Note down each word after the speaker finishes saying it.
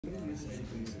All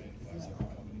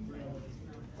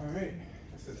right,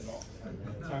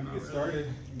 time to get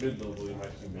started.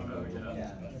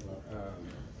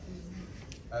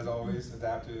 As always,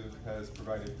 Adaptive has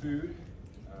provided food,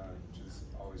 which is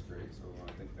always great, so I want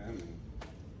to thank them and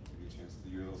give you a chance to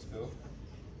do your little spill.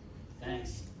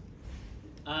 Thanks.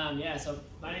 Yeah, so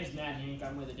my name is Matt Hink.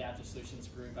 I'm with Adaptive Solutions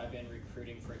Group. I've been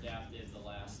recruiting for Adaptive the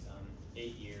last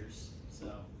 8 years.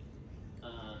 So,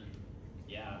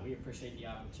 yeah, we appreciate the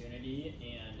opportunity,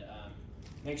 and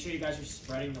make sure you guys are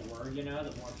spreading the word. You know,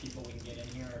 the more people we can get in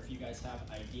here, or if you guys have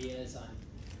ideas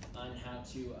on how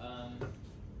to,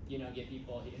 you know, get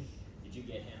people here. Did you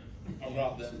get him? I'll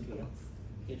drop them too.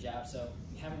 Good job. So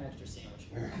have an extra sandwich.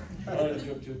 Oh, that's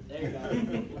good too. There you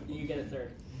go. You get a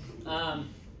third.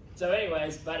 So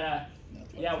anyways, but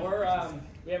yeah,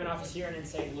 we have an office here in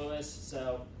St. Louis.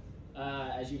 So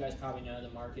as you guys probably know, the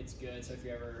market's good. So if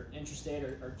you're ever interested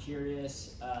or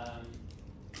curious,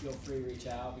 feel free to reach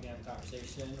out. We can have a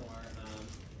conversation, or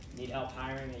need help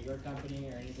hiring at your company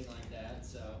or anything like that.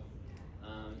 So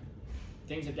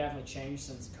things have definitely changed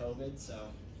since COVID. So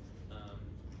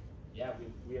yeah,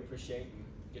 we appreciate and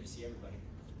good to see everybody.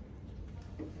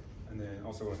 And then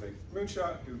also want to thank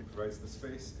Moonshot, who provides the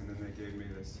space, and then they gave me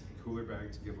this cooler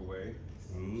bag to give away.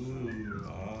 Ooh,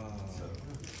 So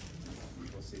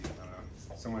we'll see.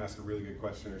 Someone asked a really good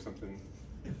question or something,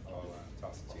 I'll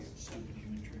toss it to you.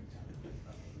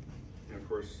 And of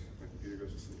course, my computer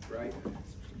goes to sleep right.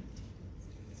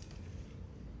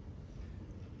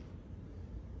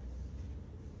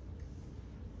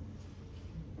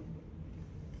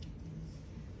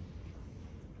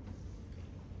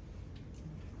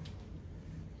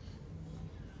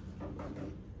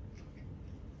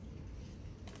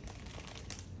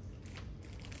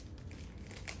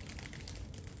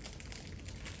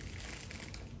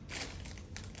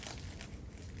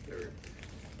 There we go.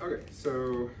 Okay,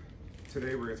 so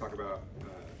today we're going to talk about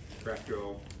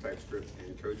GraphQL, TypeScript,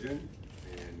 and CodeGen,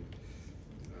 and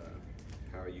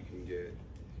how you can get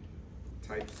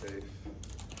type-safe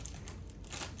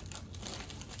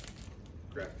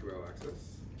GraphQL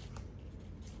access.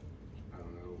 I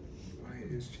don't know why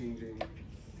it is changing, but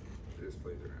it just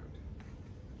plays around.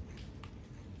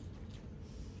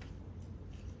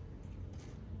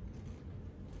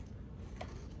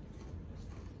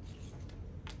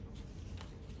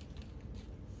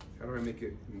 How do I make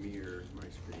it mirror my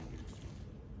screen? Is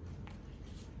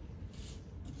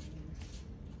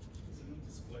it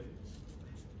display?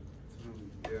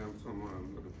 Yeah, that's what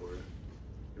I'm looking for.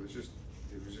 It was just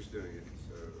doing it.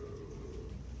 So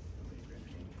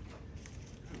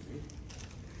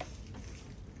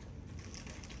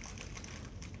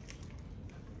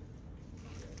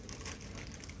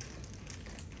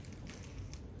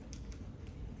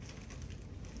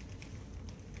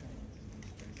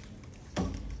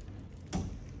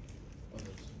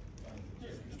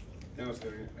now it's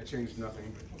doing it. I changed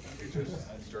nothing. It just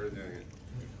started doing it.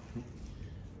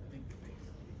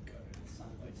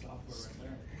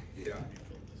 Yeah,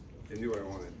 it knew what I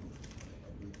wanted.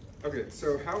 Okay,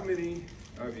 so how many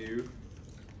of you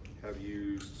have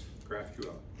used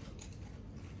GraphQL?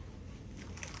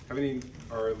 How many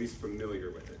are at least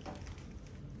familiar with it?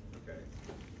 Okay.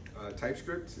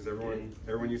 TypeScript, is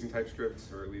everyone using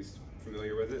TypeScript, or at least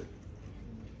familiar with it?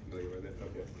 Familiar with it,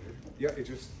 okay. Yeah, it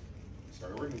just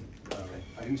started working.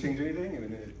 I didn't change anything, and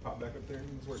then it popped back up there and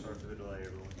it was working. Sorry for the delay,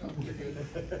 everyone.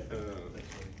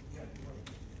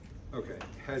 Okay,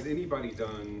 has anybody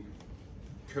done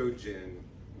CodeGen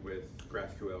with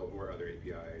GraphQL or other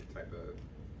API type of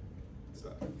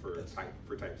stuff for type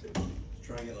safety?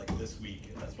 Trying it like this week,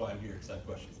 and that's why I'm here, because I have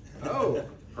questions. Oh,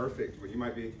 perfect. Well, you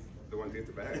might be the one to get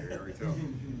the bag, I can already tell.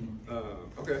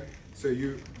 Okay, so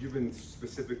you've been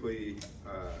specifically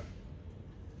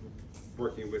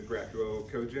working with GraphQL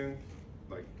CodeGen,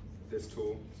 like this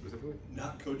tool specifically?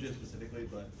 Not CodeGen specifically,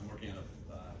 but I'm working on a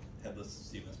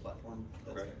headless CMS platform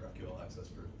that's got GraphQL access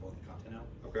for pulling the content out.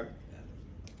 Okay. And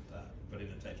but in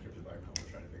a TypeScript environment,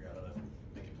 we're trying to figure out how to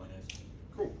make it play nice.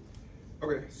 Cool.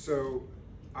 Okay, so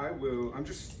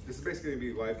this is basically gonna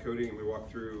be live coding, and we walk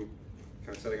through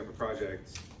kind of setting up a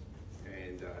project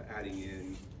and adding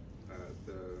in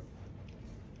the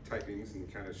typings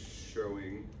and kind of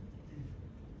showing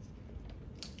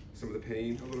some of the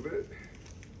pain a little bit.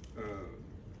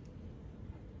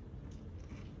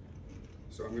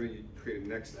 So I'm going to create a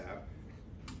next app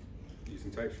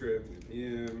using TypeScript and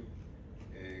VM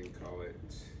and call it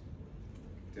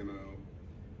demo.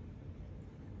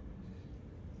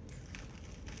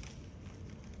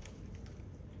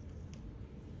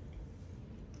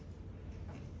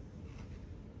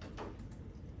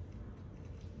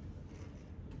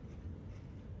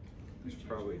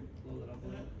 probably. Blow it up a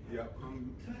little. Yep. Kinda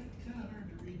hard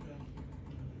to read down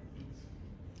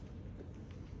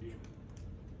here.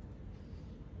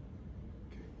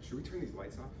 Okay. Should we turn these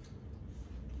lights off?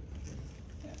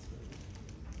 Yeah.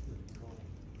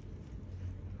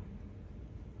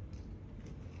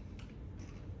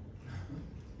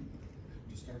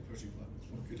 Just start pushing buttons,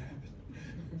 what could happen?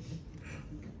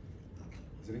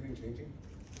 Is anything changing?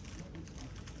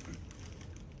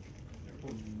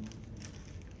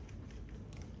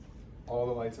 All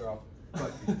the lights are off. But I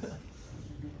think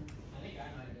I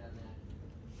might have done that.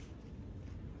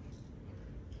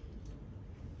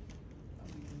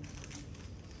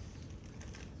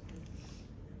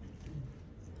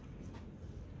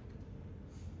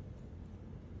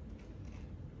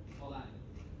 Hold on.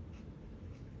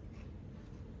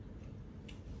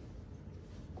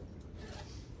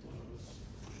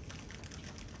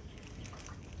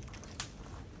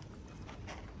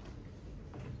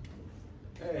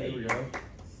 hey, here we go.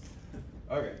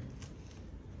 Okay.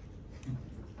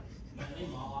 I leave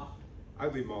them all off.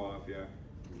 I'd leave them all off, yeah.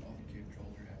 All the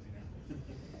controls are happy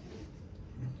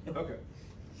now. Okay.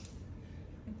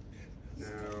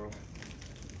 Now,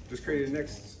 just create a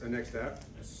next app.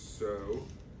 So,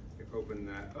 open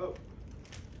that up.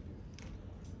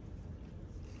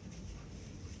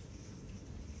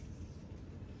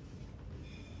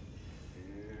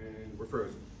 And we're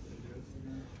frozen.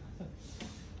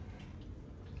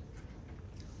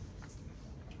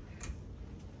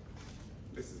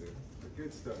 This is a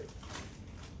good start.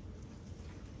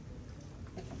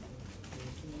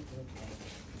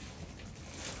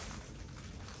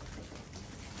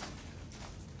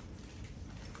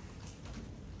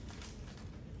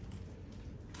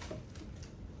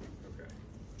 Okay.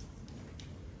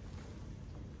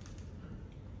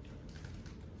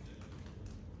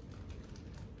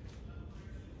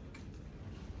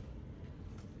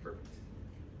 Perfect.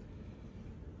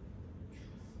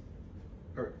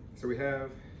 All right, so we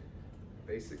have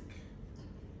basic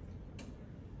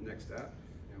next app,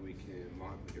 and we can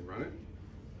run it.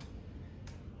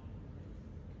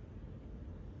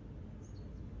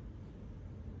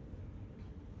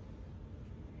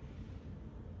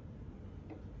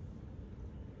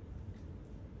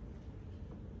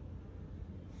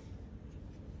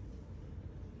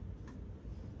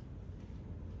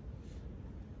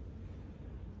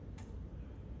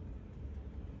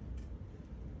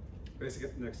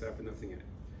 Basic next app with nothing in it.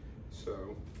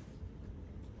 So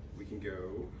we can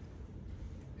go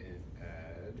and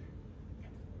add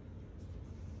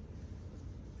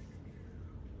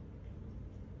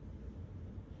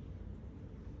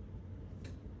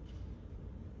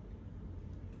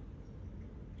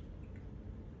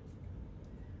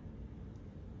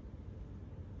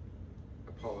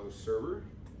Apollo server.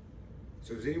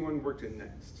 So has anyone worked in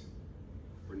Next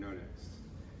or no Next?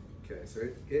 Okay, so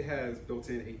it has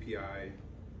built-in API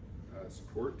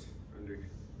support under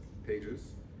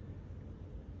pages.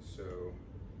 So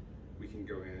we can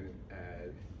go in and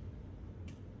add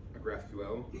a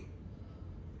GraphQL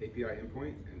API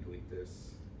endpoint and delete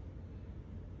this.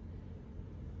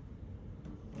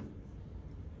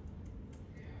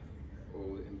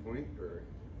 Old endpoint, or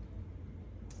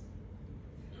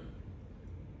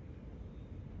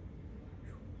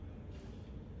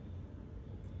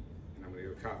and I'm going to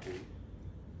go copy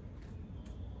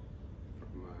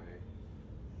from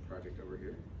my project over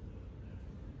here.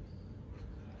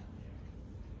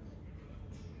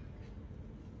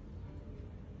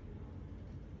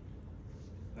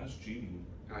 That's cheating.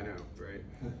 I know, right?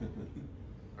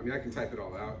 I mean, I can type it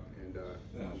all out, and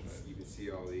That's right. you can see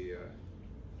all the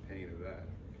pain of that.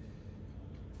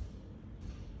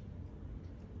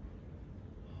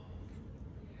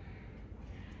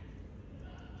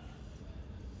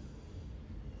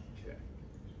 Okay.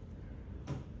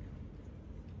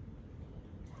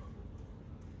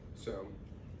 So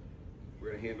we're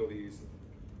going to handle these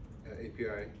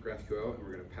API GraphQL, and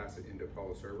we're going to pass it into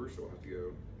Apollo server. So we'll have to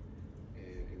go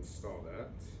and install that.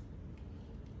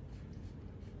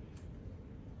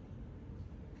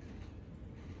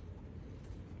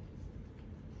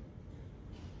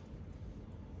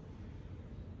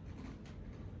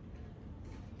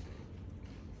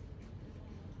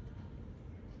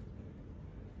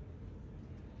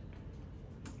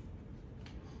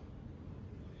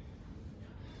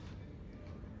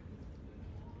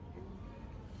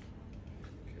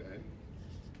 Okay.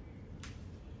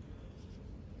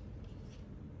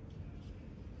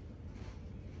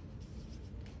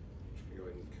 Go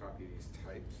ahead and copy these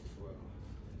types as well.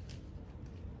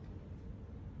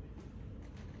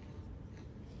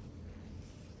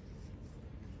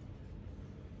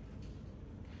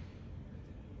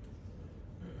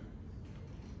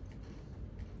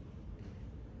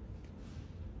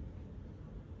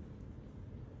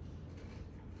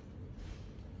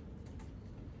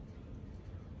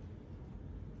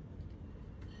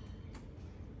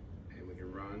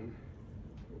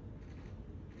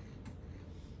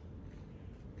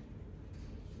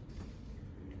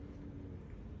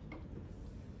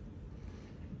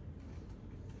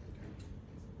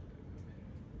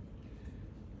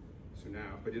 So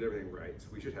now, if I did everything right,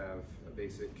 we should have a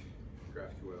basic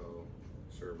GraphQL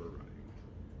server running.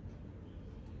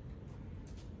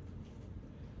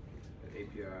 An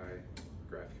API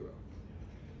GraphQL.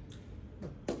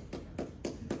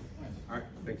 All right,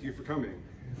 thank you for coming.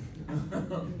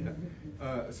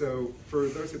 So for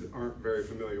those that aren't very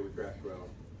familiar with GraphQL,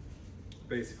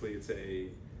 basically it's a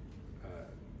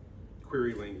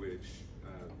query language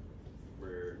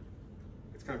where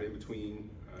it's kind of in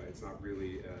between. It's not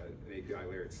really an API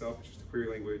layer itself, it's just a query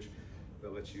language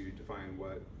that lets you define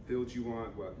what fields you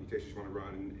want, what mutations you want to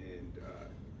run, and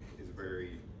is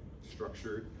very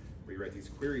structured, where you write these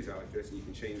queries out like this and you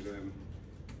can change them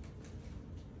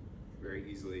very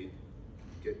easily.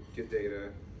 Get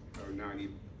data, or now I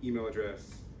need email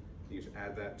address, you just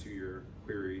add that to your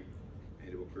query, and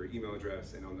it will query email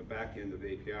address, and on the back end of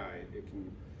the API, it can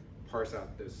parse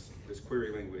out this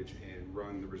query language and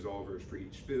run the resolvers for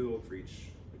each field, for each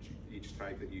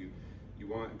type that you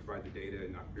want, and provide the data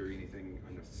and not query anything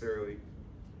unnecessarily.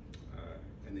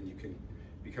 And then you can,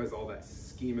 because all that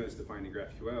schema is defined in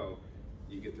GraphQL,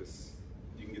 you can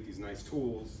get these nice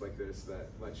tools like this that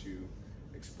let you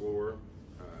explore.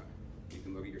 You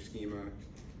can look at your schema,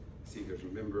 see if there's a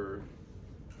member,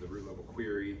 the root level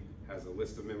query has a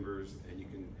list of members, and you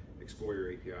can explore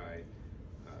your API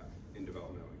in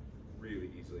development really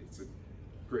easily. It's a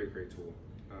great tool.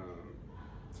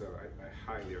 So I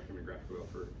highly recommend GraphQL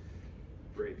for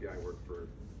API work for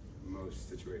most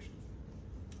situations.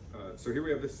 So here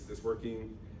we have this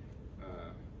working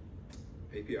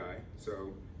API.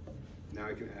 So now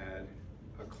I can add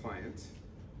a client,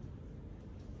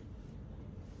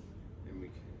 and we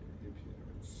can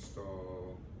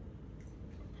install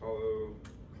Apollo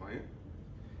client.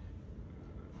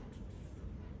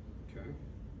 Okay.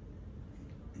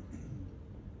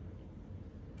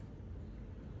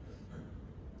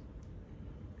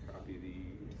 Copy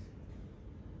these.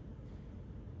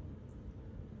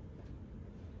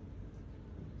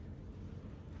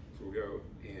 So we'll go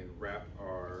and wrap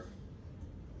our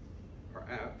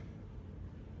app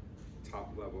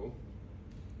top level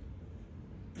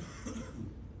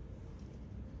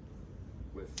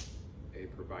with a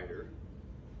provider.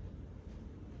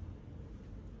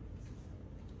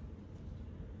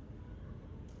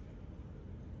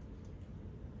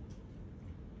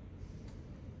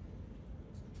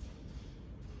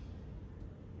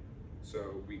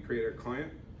 So we create a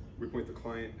client, we point the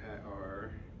client at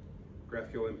our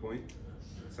GraphQL endpoint,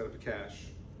 set up a cache,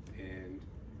 and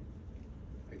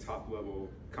a top level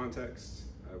context,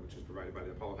 which is provided by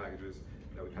the Apollo packages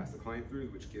that we pass the client through,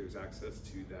 which gives access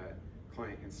to that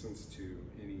client instance to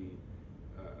any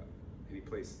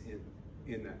place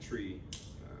in that tree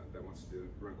that wants to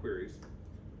run queries.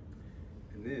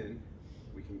 And then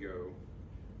we can go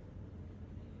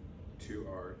to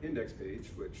our index page,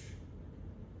 which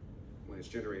when it's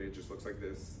generated just looks like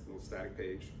this little static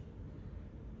page,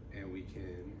 and we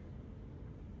can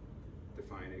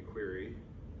define a query.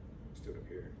 Let's do it up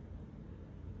here.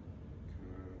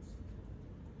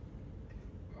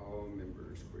 All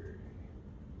members query.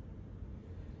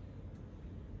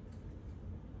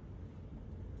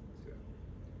 So.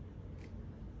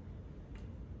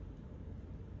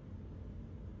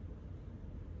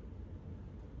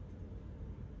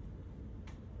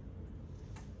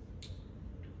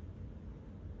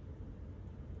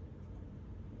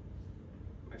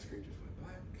 My screen just went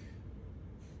black.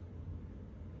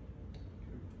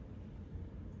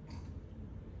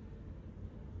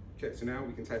 Okay, so now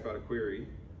we can type out a query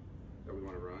that we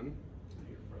want to run.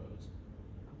 You're froze.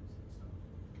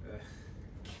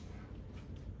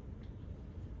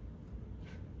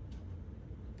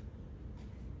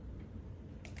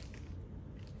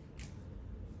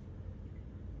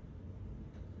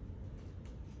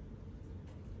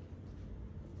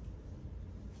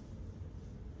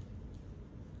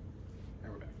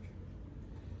 And we're back.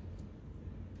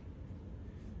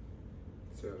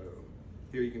 So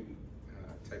here you can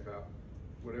type out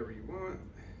whatever you want.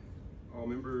 All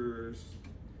members.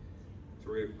 So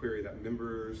we're going to query that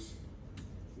members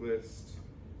list,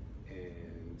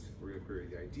 and we're going to query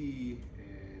the ID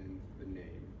and the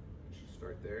name. Should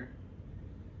start there.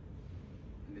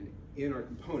 And then in our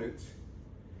component,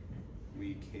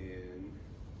 we can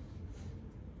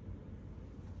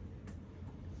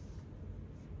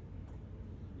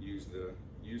use the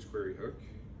use query hook.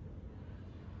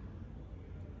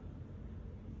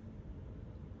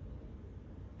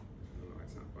 Oh,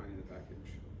 it's not finding the package.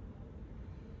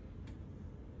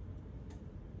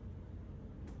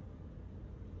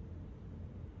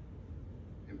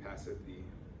 And pass it the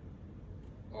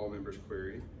all members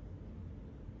query.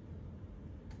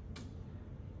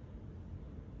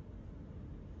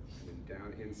 And then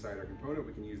down inside our component,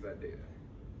 we can use that data.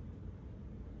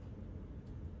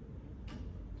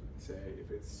 Say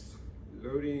if it's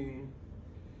loading,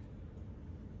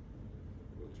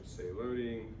 we'll just say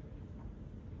loading.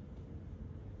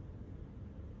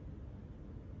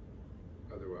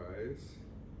 Otherwise,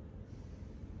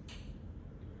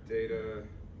 data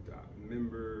dot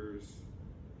members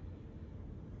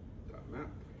dot map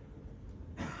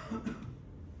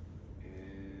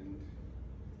and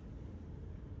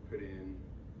put in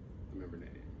the member name.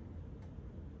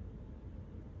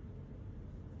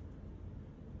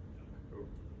 Oh.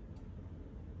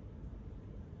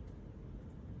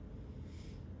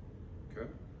 Okay.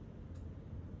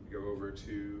 Go over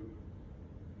to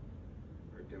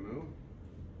our demo.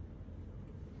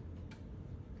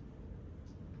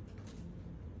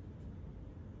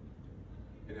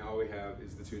 And now all we have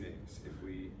is the two names. If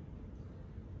we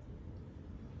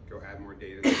go add more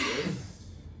data to this,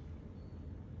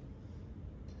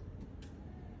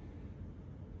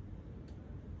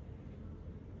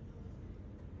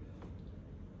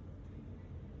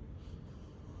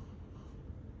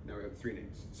 now we have three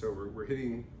names. So we're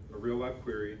hitting a real live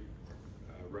query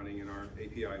running in our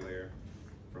API layer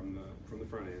from the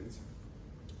front ends.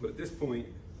 But at this point,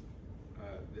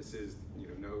 this is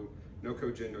no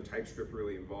code gen, no TypeScript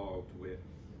really involved with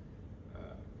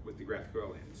the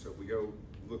GraphQL end. So if we go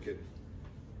look at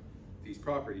these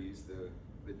properties,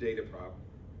 the data prop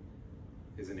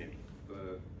is an any.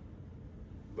 The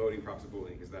loading prop's a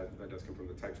boolean, because that does come from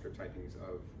the TypeScript typings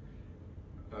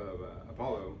of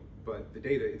Apollo. But the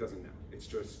data, it doesn't know. It's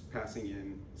just passing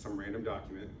in some random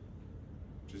document,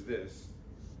 which is this,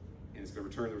 and it's going to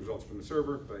return the results from the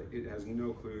server, but it has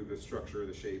no clue the structure,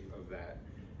 the shape of that.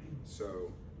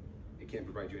 So it can't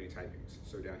provide you any typings.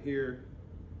 So down here,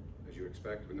 as you would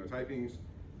expect with no typings,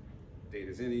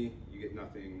 data's any, you get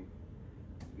nothing,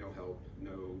 no help,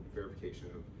 no verification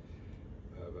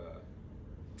of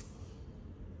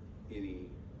any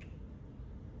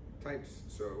types.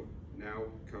 So now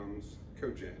comes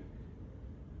CodeGen.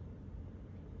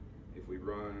 If we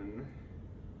run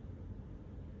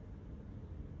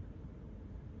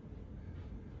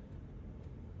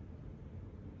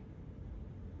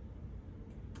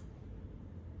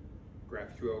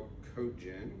GraphQL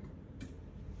CodeGen,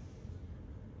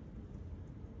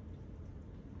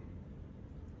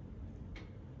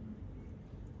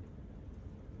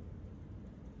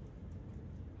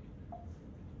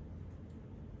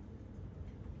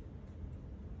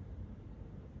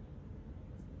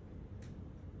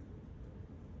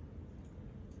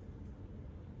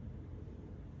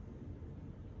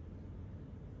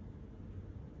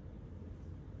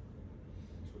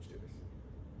 switch to this.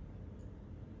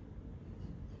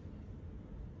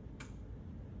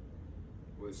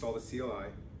 We'll install the CLI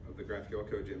of the GraphQL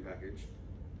CodeGen package.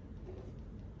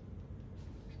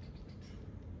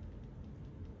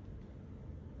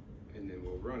 And then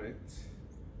we'll run it.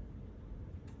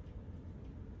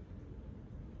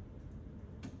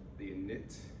 The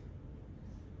init,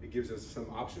 it gives us some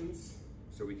options.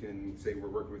 So we can say we're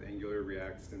working with Angular,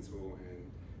 React, Stencil,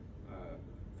 and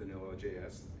Vanilla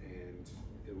JS, and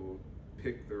it will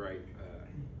pick the right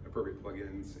appropriate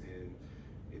plugins. And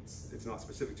it's not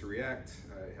specific to React.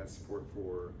 It has support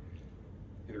for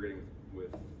integrating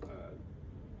with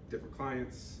different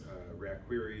clients, React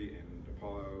Query and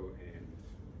Apollo and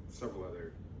several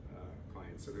other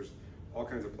clients. So there's all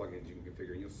kinds of plugins you can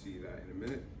configure, and you'll see that in a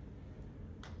minute.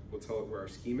 We'll tell it where our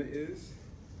schema is.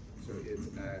 So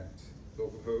it's at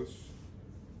localhost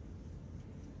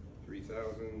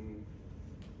 3000.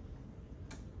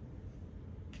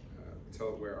 Tell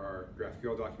it where our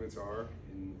GraphQL documents are.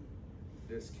 In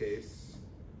this case,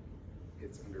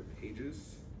 it's under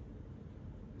pages,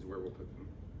 is where we'll put them.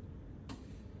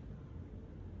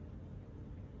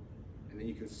 And then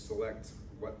you can select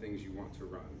what things you want to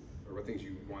run, or what things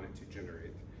you want it to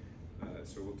generate.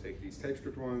 So we'll take these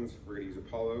TypeScript ones. We're going to use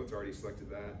Apollo. It's already selected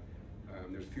that.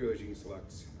 There's a few others you can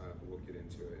select, but we'll get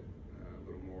into it a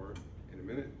little more in a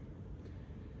minute.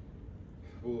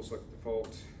 We'll select the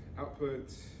default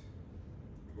output.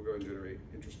 We'll go ahead and generate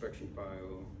introspection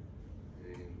file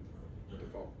and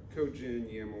default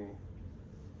CodeGen YAML.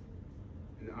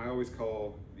 And I always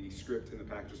call the script in the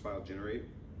packages file generate.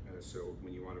 So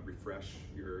when you want to refresh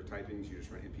your typings, you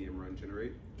just run npm run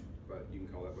generate, but you can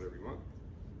call that whatever you want.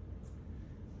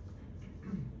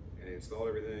 And it installed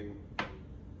everything.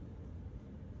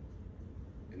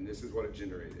 And this is what it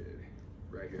generated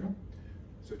right here.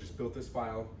 So it just built this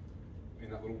file in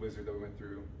that little wizard that we went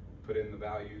through, put in the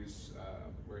values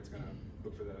where it's going to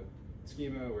look for the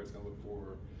schema, where it's going to look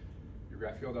for your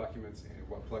GraphQL documents, and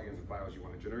what plugins and files you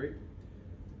want to generate.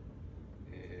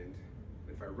 And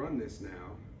if I run this now,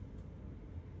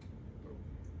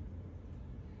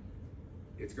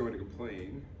 it's going to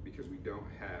complain because we don't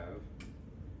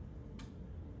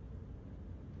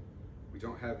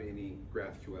have any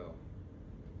GraphQL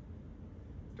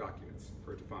documents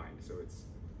for it to find. So it's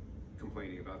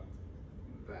complaining about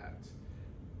that.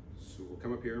 So we'll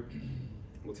come up here,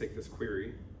 we'll take this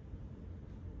query,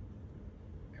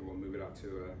 and we'll move it out to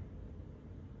a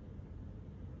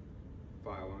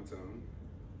file on its own,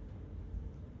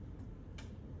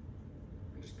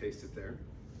 and just paste it there.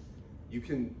 You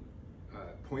can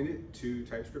point it to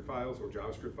TypeScript files or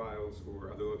JavaScript files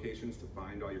or other locations to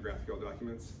find all your GraphQL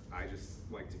documents. I just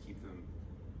like to keep them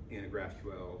in a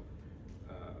GraphQL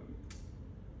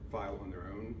file on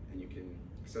their own, and you can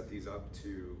set these up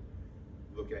to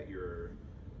look at your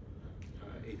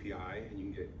API, and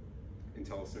you can get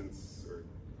IntelliSense or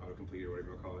autocomplete or whatever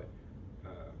you want to call it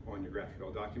on your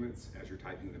GraphQL documents as you're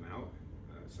typing them out.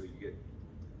 So you get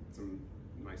some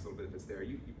nice little benefits there.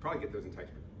 You probably get those in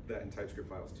TypeScript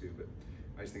files too, but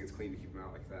I just think it's clean to keep them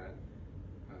out like that.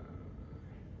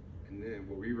 And then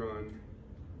we'll rerun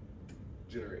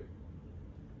generate.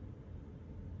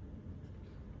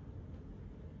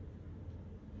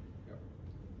 Yep.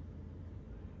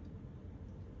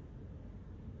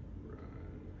 Run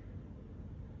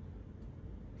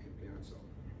npm install.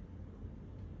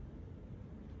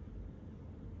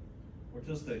 What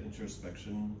does the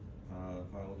introspection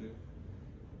file do?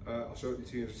 I'll show it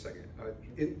to you in just a second.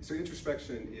 So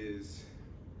introspection is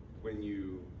when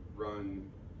you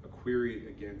run a query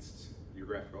against your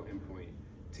GraphQL endpoint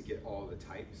to get all the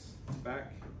types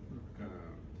back. Okay.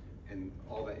 And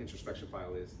all that introspection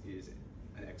file is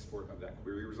an export of that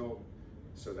query result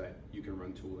so that you can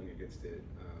run tooling against it.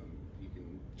 You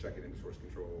can check it in source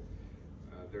control.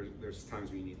 There's times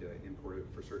when you need to import it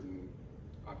for certain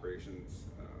operations.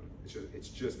 It's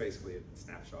just basically a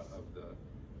snapshot of the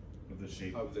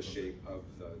shape of the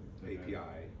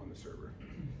API on the server.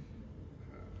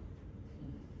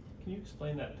 Can you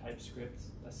explain that TypeScript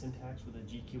syntax with a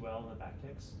GQL and a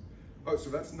backticks? Oh, so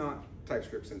that's not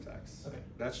TypeScript syntax. Okay.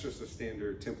 That's just a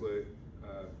standard template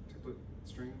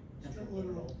string. String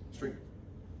literal. String.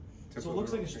 So it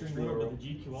looks like a string literal with a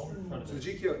GQL in front So of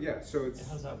the it. GQL, yeah. So it's. And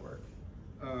how does that work?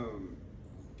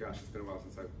 Gosh, it's been a while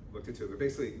since I've looked into it. But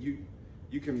basically,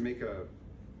 you can make a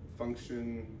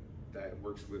function that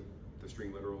works with the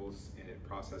string literals, and it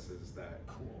processes that.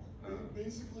 Cool.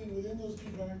 Basically, within those two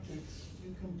backticks,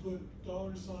 you can put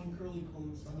 $ curly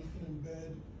quotes, and you can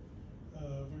embed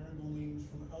variable names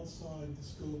from outside the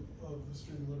scope of the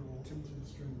string literal into the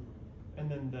string literal.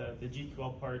 And then the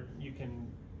GQL part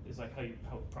is like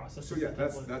how it processes. So yeah, the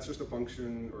template? that's just a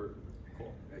function, or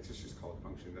Cool. it's just called a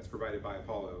function that's provided by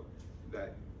Apollo.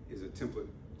 That is a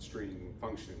template string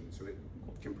function, so it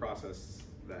can process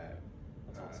that.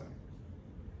 That's awesome.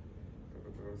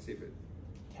 Let's see if it.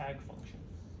 Tag function.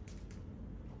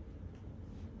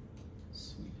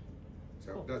 Sweet.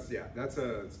 So Cool. that's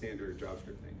a standard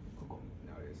JavaScript thing Cool.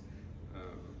 nowadays.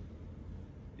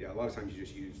 Yeah, a lot of times you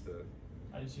just use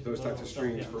I just use those the types of literal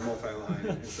strings stuff, for yeah. multi-line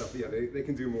and stuff. Yeah, they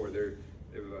can do more. They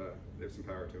have some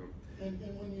power to them. And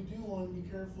when you do one, be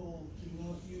careful to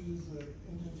not use the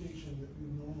indentation that you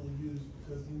normally use,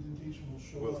 because the indentation will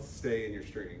show Will up. stay in your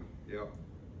string. Yep.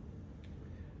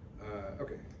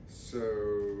 Okay, so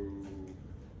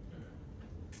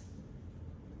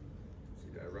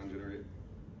did I run generate?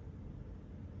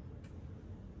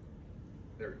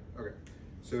 There we go. Okay,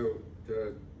 so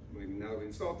now we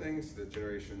install things. The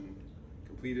generation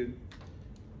completed.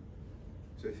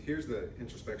 So here's the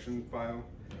introspection file.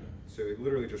 So it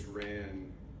literally just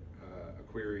ran a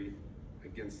query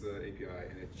against the API,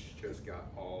 and it's just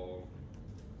got all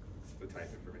the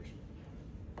type information.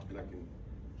 And I can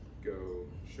go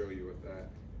show you what that.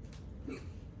 No,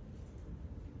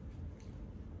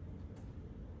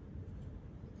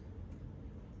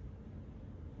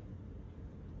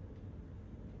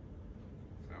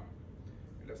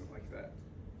 it doesn't like that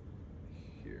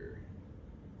here.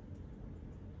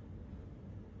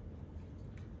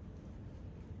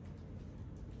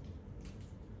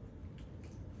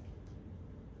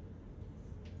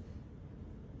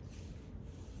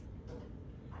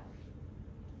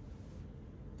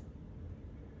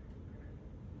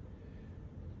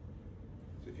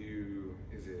 So if you,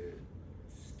 is it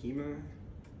schema and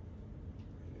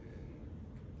then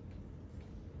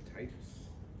types?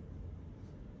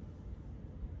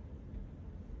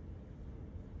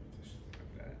 Just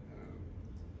like that.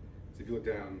 So if you look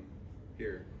down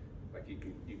here, like you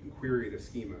can query the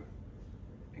schema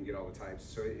and get all the types.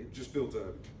 So it just builds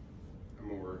a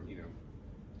more,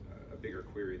 a bigger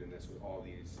query than this with all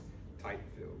these type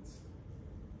fields,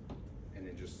 and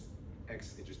then just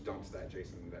it just dumps that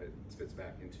JSON that it spits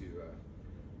back into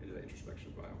that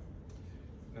introspection file.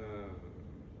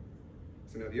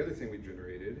 So now the other thing we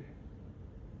generated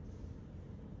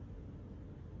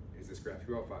is this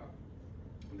GraphQL file.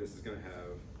 And this is going to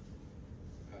have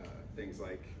things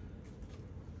like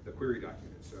the query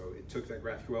document. So it took that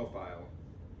GraphQL file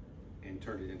and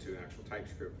turned it into an actual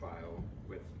TypeScript file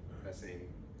with that same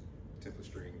template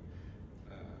string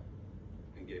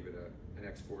and gave it an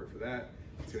export for that.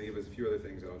 It's going to give us a few other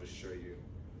things that I'll just show you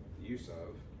the use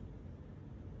of.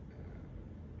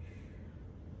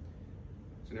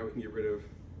 So now we can get rid of,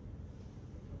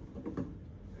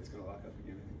 it's going to lock up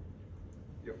again.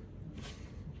 Yep.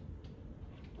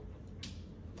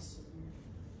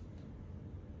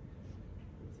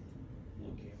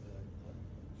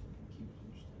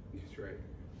 That's right.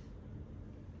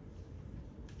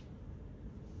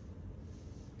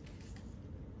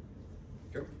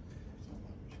 Okay.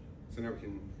 So now we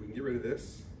can get rid of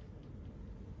this,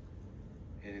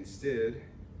 and instead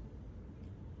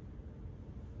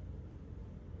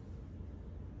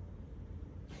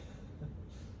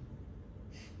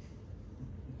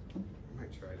I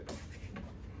might try to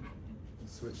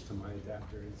switch to my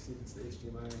adapter and see if it's the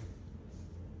HDMI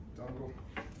dongle.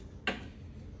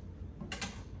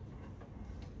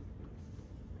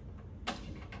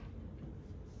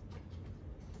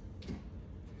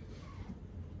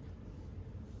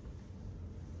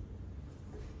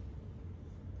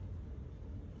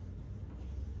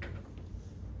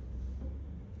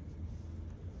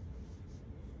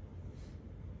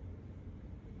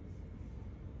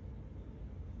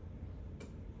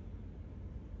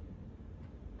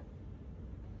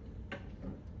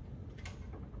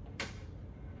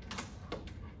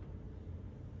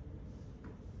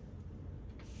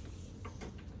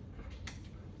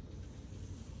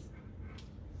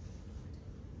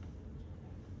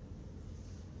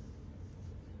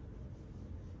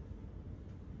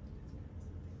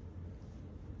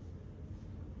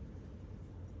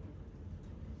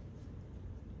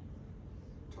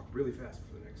 Really fast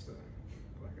for the next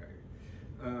black guy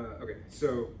here. Okay,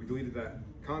 so we deleted that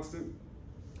constant.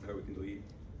 We can delete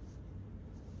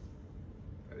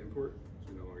that import,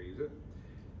 so we no longer use it.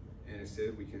 And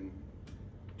instead we can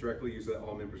directly use that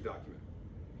all members document.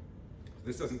 So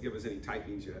this doesn't give us any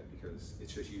typings yet because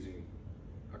it's just using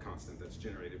a constant that's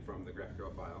generated from the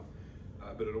GraphQL file.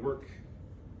 But it'll work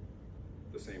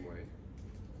the same way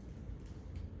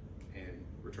and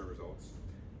return results.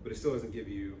 But it still doesn't give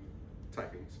you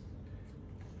typings.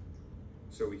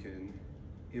 So we can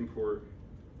import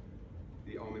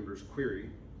the all members query,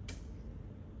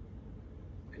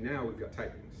 and now we've got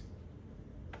typings.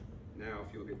 Now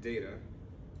if you look at data,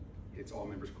 it's all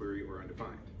members query or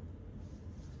undefined.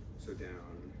 So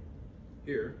down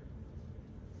here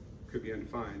could be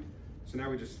undefined. So now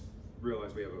we just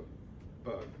realized we have a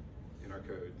bug in our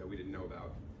code that we didn't know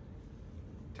about.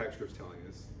 TypeScript's telling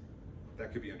us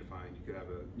that could be undefined. You could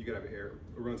have an error,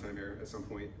 a runtime error at some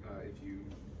point if you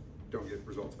don't get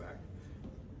results back.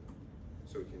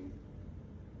 So we can,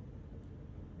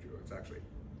 it's actually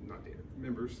not data,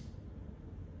 members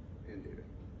and data.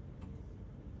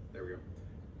 There we go.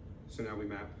 So now we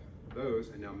map those,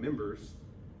 and now members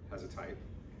has a type,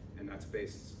 and that's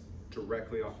based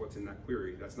directly off what's in that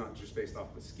query. That's not just based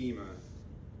off the schema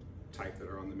type that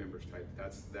are on the members type.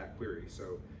 That's that query.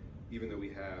 So even though we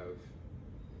have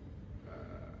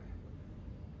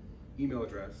email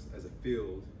address as a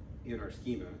field in our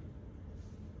schema,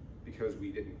 because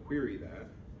we didn't query that,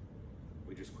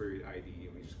 we just queried ID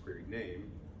and we just queried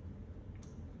name,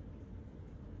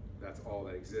 that's all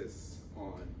that exists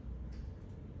on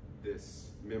this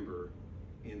member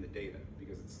in the data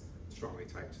because it's strongly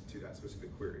typed to that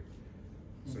specific query.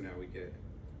 So now we get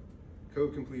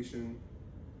code completion,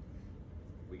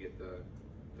 we get the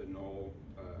null,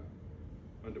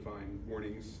 undefined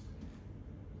warnings,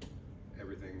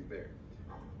 everything there.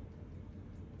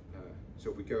 So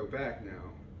if we go back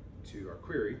now to our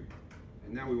query,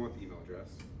 and now we want the email address,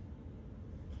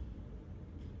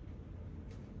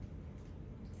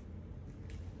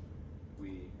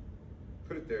 we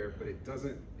put it there, but it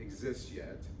doesn't exist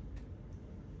yet.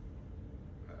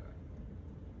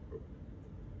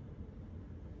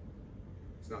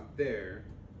 It's not there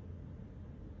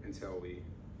until we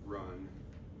run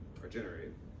or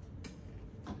generate.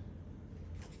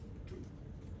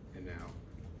 And now,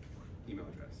 email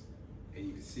address. And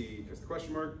you can see, because the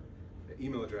question mark, the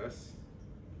email address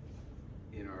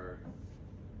in our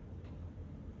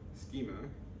schema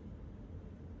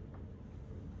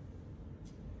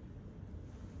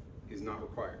is not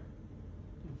required.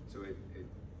 So it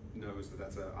knows that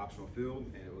that's an optional field,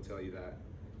 and it will tell you that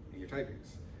in your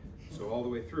typings. So all the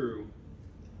way through,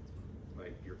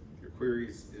 Like your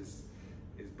queries is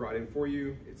brought in for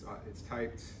you. It's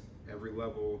typed, every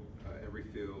level, every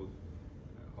field,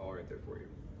 all right there for you.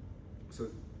 So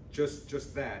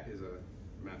just that is a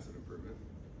massive improvement.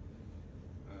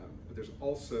 But there's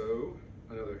also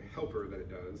another helper that it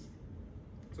does.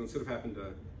 So instead of having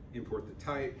to import the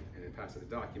type and then pass it a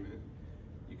document,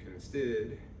 you can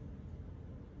instead,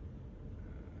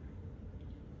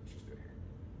 let's just do it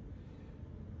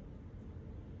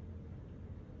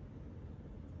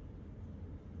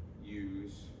here.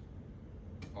 Use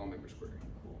all members query.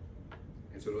 Cool.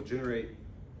 And so it'll generate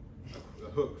a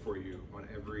hook for you on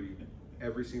every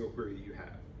single query that you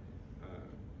have.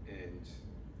 And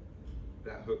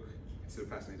that hook, instead of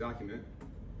passing a document,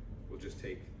 will just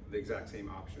take the exact same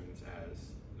options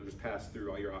as, it'll just pass through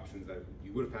all your options that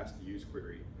you would have passed to use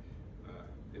query.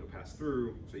 It'll pass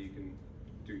through so you can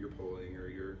do your polling or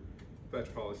your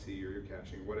fetch policy or your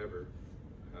caching, whatever.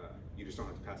 You just don't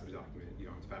have to pass it a document. You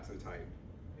don't have to pass it a type.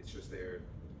 It's just there,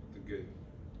 the good,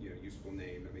 useful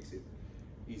name that makes it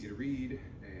easy to read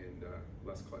and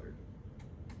less cluttered.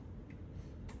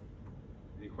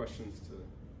 Any questions to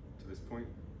this point?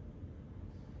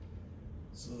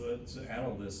 So to add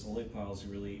all this, the only files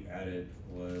you really added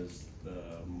was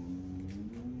the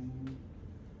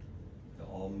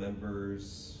all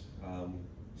members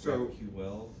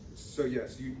GraphQL. So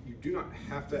yes, you do not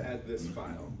have to add this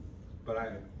file, but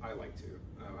I like to.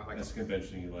 That's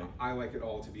convention you like. I like it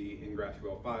all to be in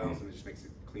GraphQL files, and it just makes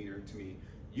it cleaner to me.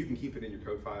 You can keep it in your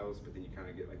code files, but then you kind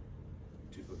of get like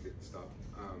duplicate stuff.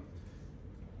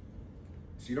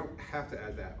 So you don't have to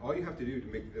add that. All you have to do to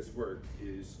make this work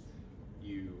is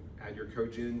you add your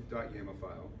codegen.yaml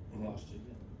file. Lost you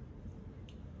again.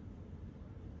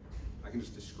 I can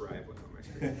just describe what's on my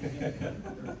screen.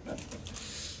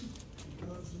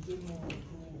 Because it didn't want to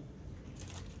cool.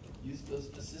 Use those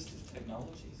assistive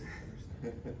technologies.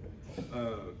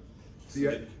 So you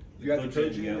add the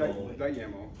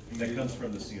codegen.yaml. That comes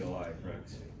from the CLI,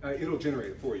 correct? It'll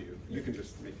generate it for you. You can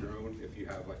just make your own if you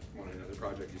have like one in another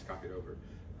project. You just copy it over,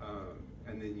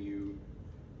 and then you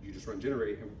just run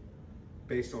generate, and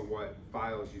based on what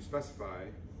files you specify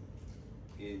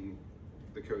in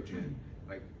the codegen,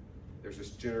 like there's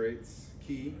this generates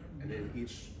key, and then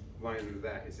each line under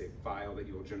that is a file that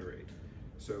you will generate.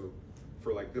 So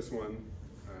for like this one,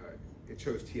 it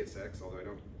chose TSX, although I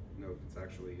don't know if it's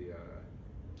actually.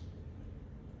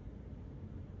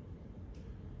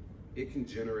 It can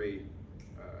generate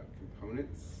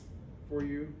components for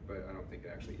you, but I don't think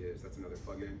it actually is. That's another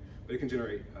plugin. But it can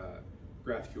generate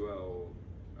GraphQL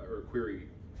or query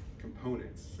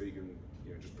components, so you can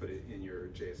just put it in your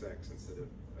JSX instead of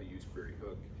a use query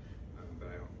hook. But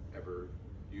I don't ever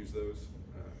use those.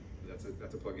 That's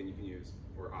a plugin you can use,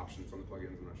 or options on the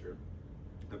plugins. I'm not sure.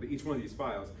 But each one of these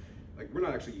files, like we're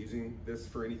not actually using this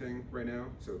for anything right now,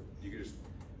 so you can just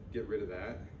get rid of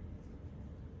that.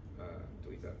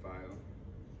 Delete that file,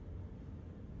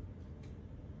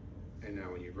 and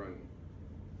now when you run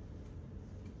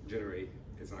generate,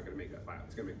 it's not going to make that file.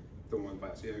 It's going to make the one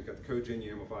file. So you've got the codegen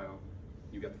YAML file,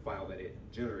 you've got the file that it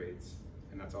generates,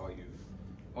 and that's all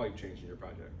you've changed in your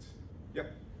project.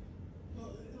 Yep.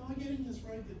 Well, am I getting this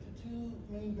right that the two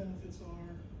main benefits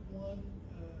are, one,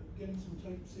 getting some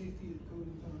type safety at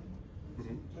coding time,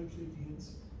 some type safety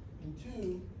hints, and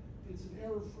two, it's an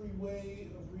error-free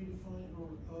way of redefining or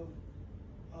of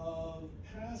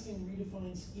passing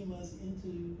redefined schemas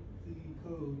into the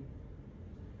code.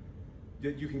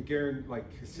 You can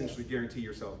essentially guarantee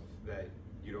yourself that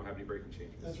you don't have any breaking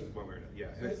changes. That's right. One way or another.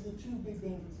 Yeah. So that's the two big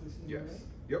benefits I see. Yes. Right?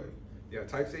 Yep. Yeah.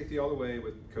 Type safety all the way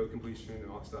with code completion and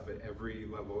all that stuff at every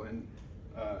level. And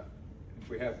if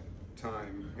we have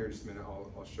time here in just a minute,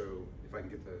 I'll show if I can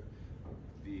get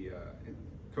the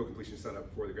code completion set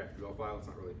up for the GraphQL file. It's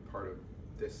not really part of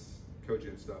this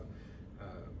codegen stuff.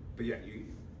 But yeah,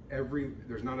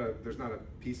 there's not a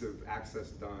piece of access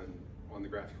done on the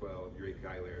GraphQL, your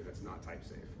API layer, that's not type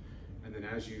safe. And then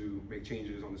as you make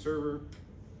changes on the server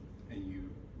and you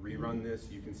rerun this,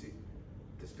 you can see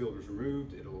this field was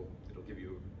removed. It'll give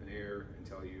you an error and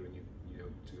tell you, and you know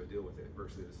to go deal with it,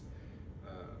 versus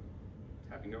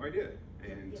having no idea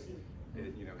and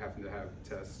having to have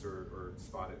tests or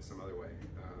spot it some other way.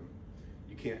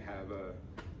 You can't have a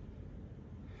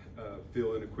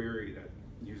field in a query that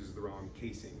uses the wrong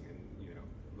casing and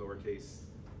lowercase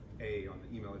a on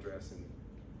the email address, and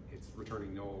it's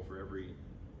returning null for every,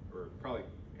 or probably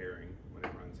erroring when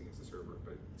it runs against the server,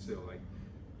 but still, like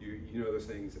you know those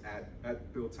things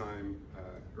at build time,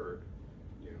 or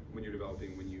when you're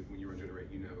developing, when you run generate,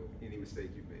 any mistake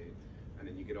you've made, and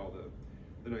then you get all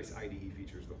the nice IDE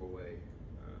features the whole way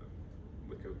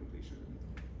with code completion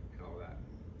and all that.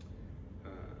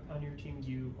 On your team, do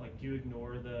you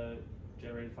ignore the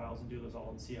generated files and do those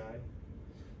all in CI?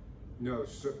 No,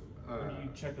 so Or do you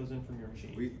check those in from your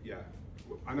machine?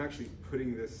 I'm actually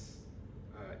putting this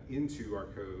into our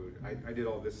code. I did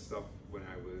all this stuff when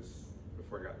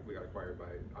before we got acquired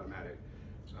by Automatic.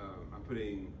 I'm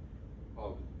putting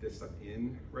all this stuff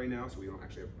in right now, so we don't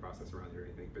actually have a process around it or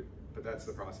anything. But that's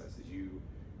the process. Is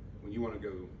when you want to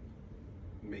go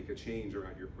make a change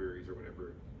around your queries or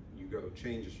whatever, you go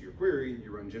changes to your query,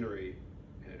 you run generate,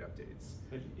 and it updates.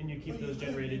 And you keep those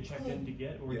generated checked in to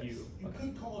get, or Yes. do you? You Okay.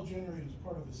 could call generate as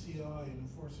part of the CI and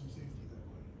enforce some safety that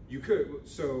way. You could.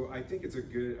 So I think it's a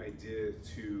good idea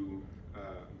to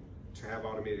have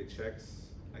automated checks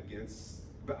against,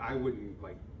 but I wouldn't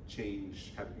have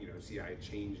CI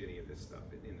change any of this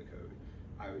stuff in the code.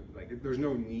 I would there's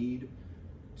no need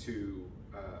to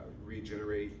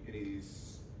regenerate any of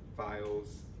these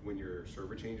files when your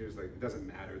server changes. It doesn't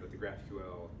matter that the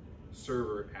GraphQL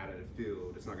server added a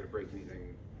field. It's not going to break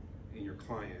anything in your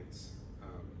clients.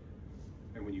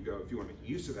 And when you go, if you want to make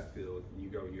use of that field, and you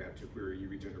go and you add to a query, you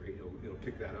regenerate, it'll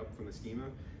pick that up from the schema.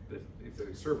 But if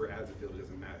the server adds a field, it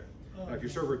doesn't matter. Now, if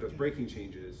your server does breaking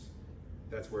changes,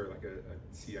 that's where a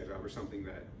CI job or something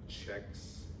that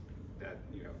checks that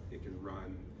it can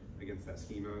run against that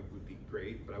schema would be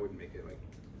great. But I wouldn't make it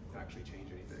to actually change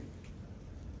anything.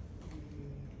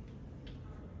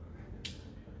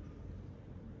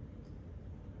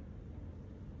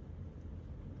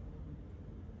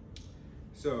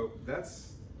 So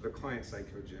that's the client-side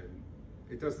code gen.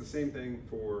 It does the same thing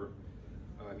for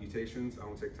mutations. I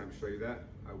won't take time to show you that,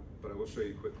 but I will show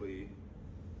you quickly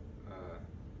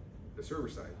the server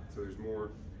side. So there's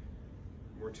more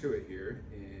to it here.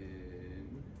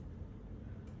 And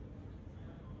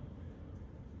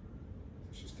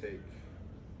let's just take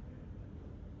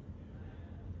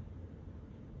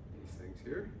these things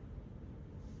here.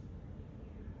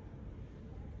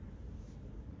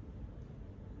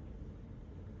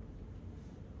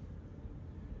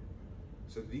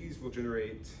 So these will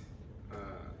generate,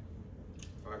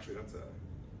 actually I'll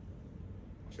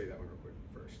show you that one real quick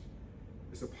first.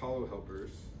 This Apollo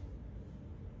helpers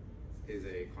is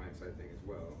a client-side thing as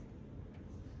well.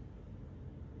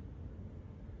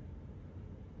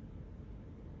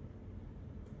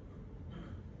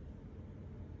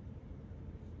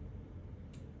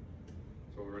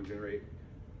 So we'll run generate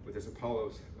with this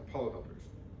Apollo helpers.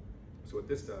 So what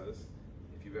this does,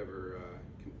 if you've ever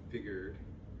configured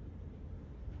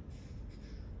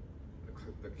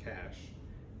the cache,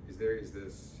 is there is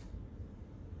this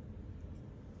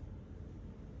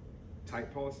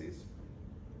type policies,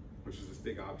 which is this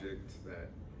big object that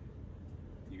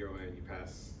you go in, you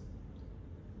pass,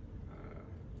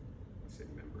 let's say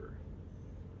member,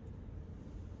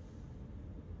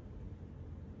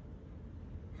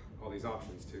 all these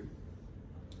options to.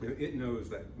 It knows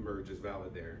that merge is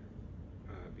valid there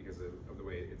because of the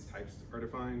way its types are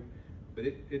defined, but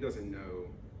it doesn't know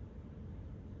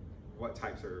what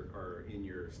types are in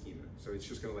your schema. So it's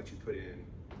just gonna let you put in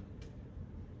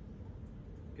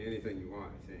anything you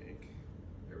want, I think.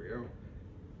 There we go.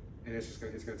 And it's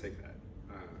gonna take that.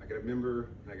 I gotta member,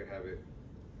 I gotta have it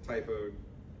typoed,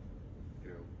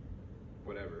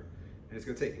 whatever. And it's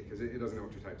gonna take it, because it doesn't know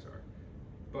what your types are.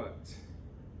 But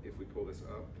if we pull this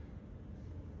up,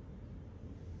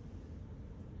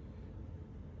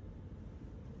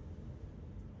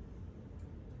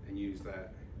 and use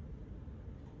that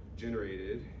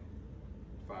generated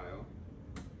file,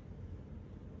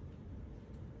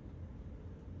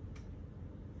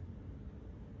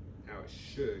 now it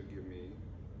should give me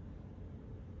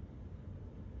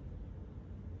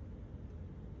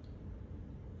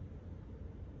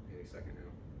any second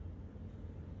now.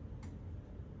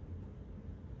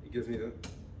 It gives me the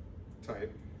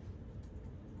type.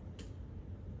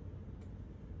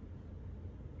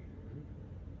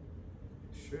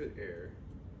 Should error.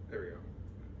 There we go.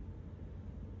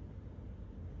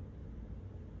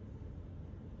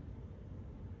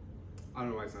 I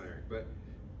don't know why it's not erroring, but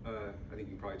I think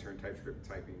you can probably turn TypeScript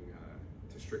typing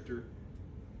to stricter,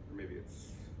 or maybe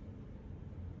it's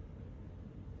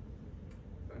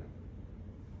that.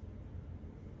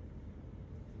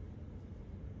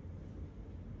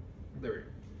 There we go.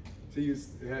 So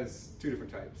it has two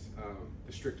different types.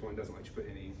 The strict one doesn't let you put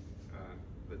any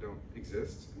that don't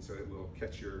exist, and so it will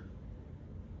catch your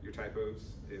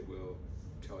typos. It will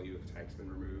tell you if a type's been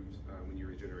removed when you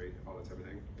regenerate, all that type of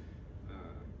thing.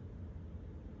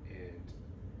 And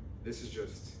this is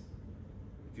just,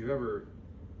 if you've ever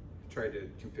tried to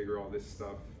configure all this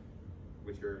stuff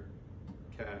with your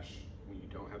cache when you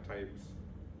don't have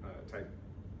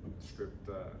TypeScript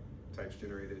types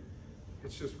generated,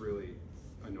 it's just really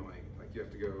annoying. Like, you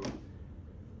have to go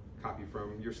copy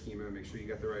from your schema, make sure you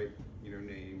got the right,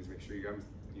 names, make sure you got them,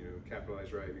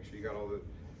 capitalized right, make sure you got all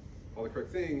the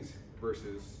correct things,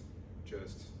 versus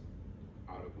just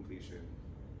auto completion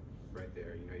right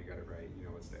there. You got it right, you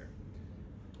know what's there.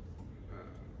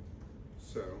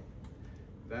 So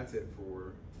that's it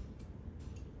for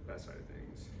that side of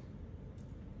things.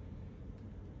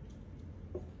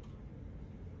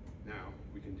 Now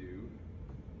we can do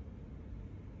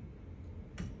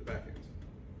the back end.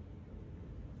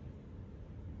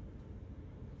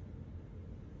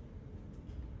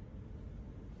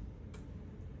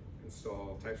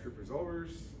 Install TypeScript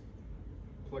resolvers,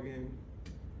 plugin,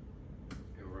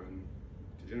 and run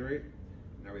to generate.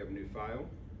 Now we have a new file,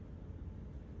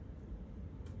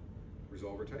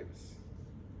 resolver types.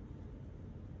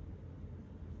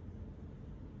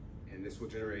 And this will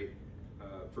generate,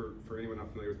 for anyone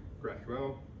not familiar with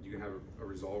GraphQL, you can have a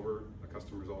resolver, a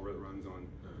custom resolver that runs on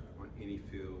any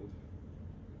field.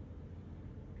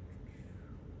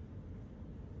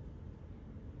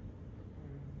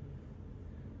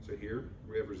 So here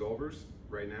we have resolvers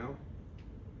right now,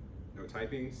 no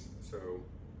typings. So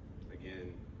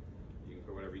again, you can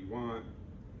put whatever you want.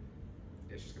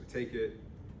 It's just going to take it,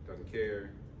 doesn't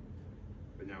care.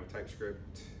 But now with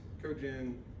TypeScript code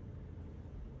gen,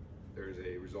 there's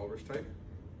a resolvers type.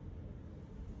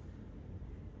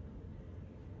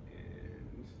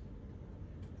 And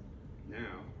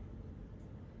now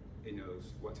it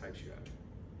knows what types you have.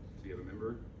 So you have a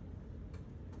member,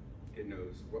 it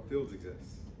knows what fields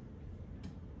exist.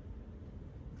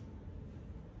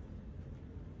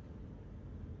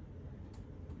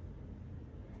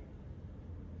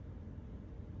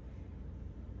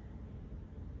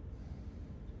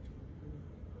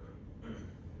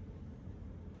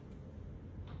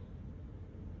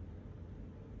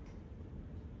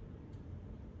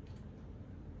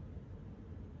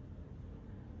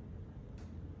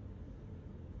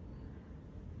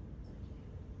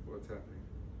 What's happening?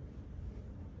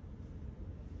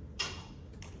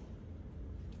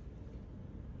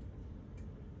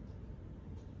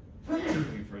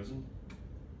 Are you frozen?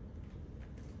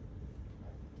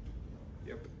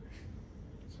 Yep.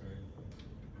 Sorry.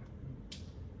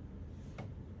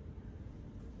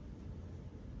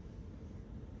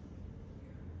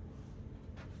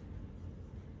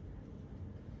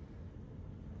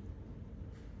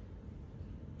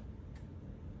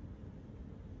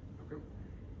 Okay.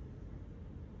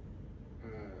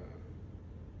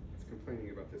 It's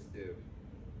complaining about this div.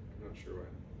 I'm not sure why.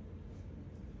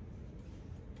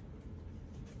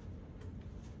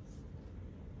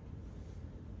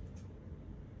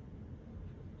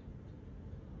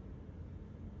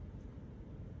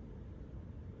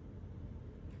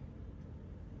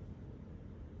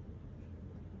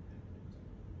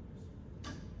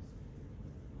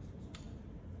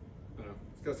 I don't know.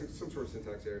 It's got some sort of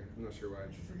syntax error. I'm not sure why.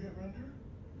 Did you forget render?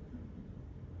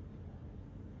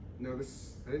 No,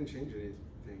 I didn't change anything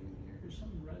in here. There's some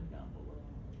red down below.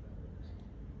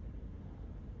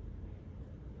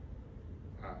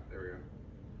 Ah, there we go.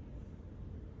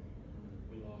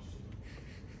 We lost you.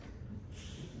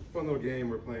 Fun little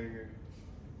game we're playing here.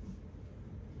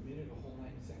 We did a whole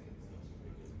 90 seconds.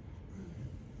 That was pretty good.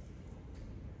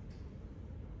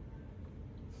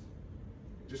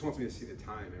 It just wants me to see the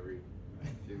time every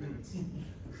few minutes.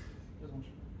 Doesn't want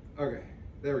you. Okay,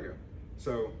 there we go.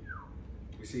 So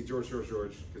we see George,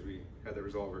 because we had the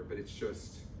resolver, but it's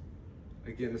just,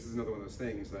 again, this is another one of those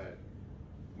things that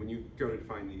when you go to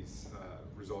define these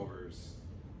resolvers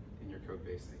in your code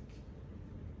base, like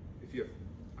if you have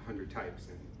 100 types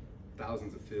and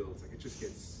thousands of fields, like it just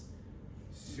gets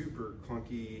super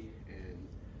clunky, and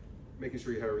making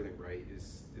sure you have everything right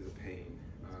is a pain.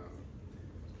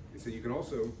 And so you can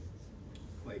also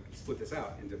like split this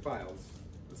out into files.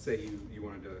 Let's say you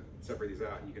wanted to separate these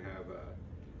out, and you can have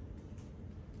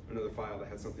another file that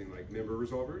has something like member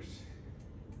resolvers.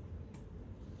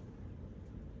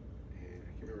 And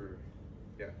I can't remember,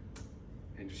 yeah.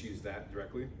 And just use that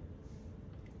directly.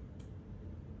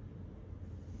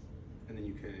 And then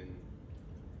you can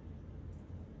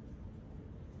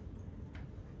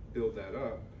build that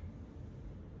up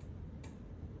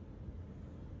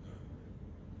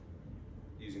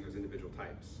using those individual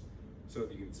types. So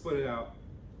you can split it out,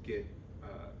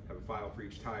 have a file for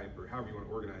each type, or however you want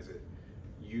to organize it,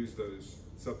 use those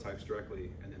subtypes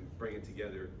directly, and then bring it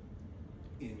together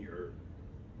in your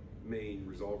main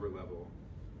resolver level,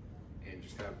 and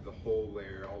just have the whole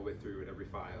layer all the way through at every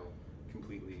file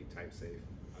completely type safe,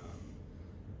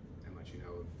 and let you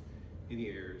know of any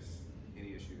errors,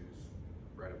 any issues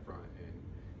right up front. And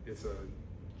it's a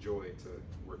joy to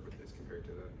work with this compared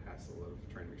to the hassle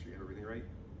of trying to make sure you have everything right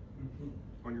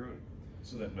on your own.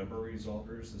 So that member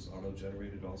resolvers is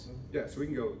auto-generated also? Yeah, so we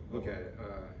can go look at it.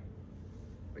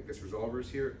 Like this resolvers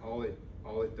here, all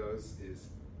it does is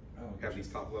have these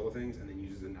top level things and then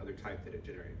uses another type that it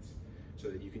generates. So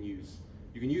that you can use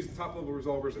the top level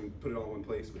resolvers and put it all in one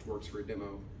place, which works for a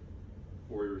demo.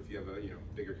 Or if you have a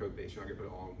bigger code base, you're not gonna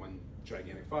put it all in one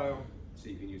gigantic file. So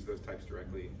you can use those types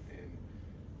directly and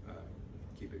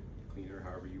keep it cleaner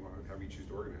however you choose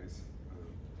to organize.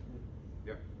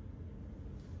 Yeah.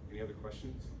 Any other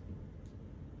questions?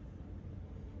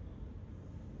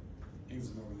 I think this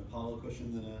is more of an Apollo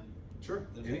question than a Sure.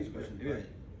 James question.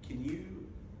 Any.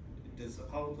 But does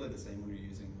Apollo play the same when you're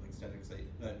using like static site?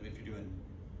 If you're doing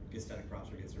get static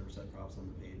props or get server side props on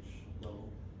the page level,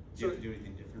 do you have to do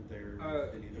anything different there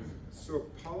than either? So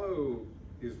Apollo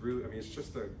is really, it's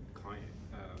just a client.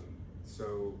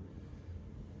 So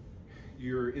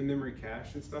your in-memory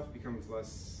cache and stuff becomes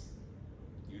less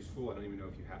useful. I don't even know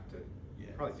if you have to. You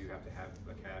probably do have to have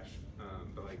a cache,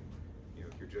 but like,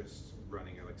 if you're just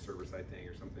running a server-side thing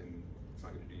or something, it's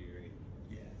not going to do you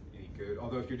any good.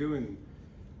 Although if you're doing,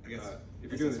 if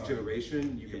you're doing the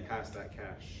generation, you can pass that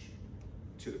cache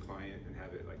to the client and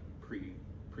have it like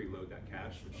preload that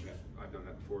cache, which is, I've done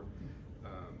that before.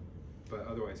 But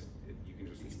otherwise, you can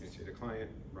just instantiate a client,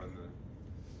 run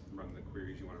the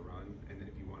queries you want to run, and then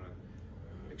if you want to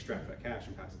extract that cache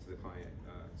and pass it to the client,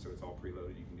 so it's all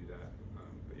preloaded, you can do that.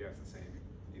 But yeah, it's the same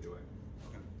either way.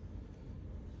 Okay.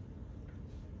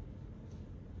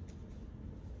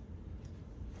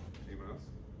 Anyone else?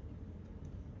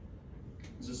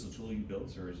 Is this a tool you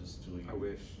built, or is this a tool you? I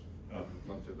wish. Oh. I'd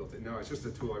love to have built it. No, it's just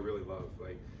a tool I really love.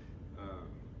 Like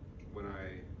when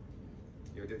I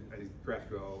did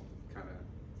GraphQL kind of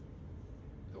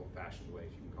the old-fashioned way,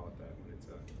 if you can call it that, when it's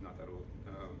not that old.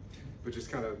 But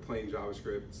just kind of plain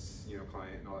JavaScript,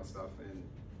 client and all that stuff. And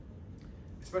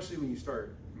especially when you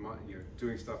start,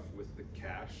 doing stuff with the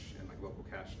cache and like local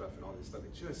cache stuff and all this stuff,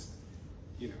 it just,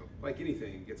 like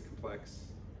anything, it gets complex.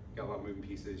 You got a lot of moving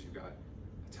pieces. You've got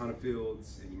a ton of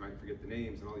fields, and you might forget the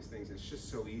names and all these things. And it's just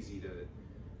so easy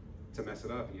to mess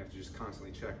it up, and you have to just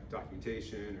constantly check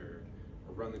documentation or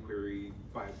run the query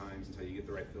 5 times until you get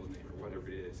the right field name or whatever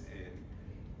it is. And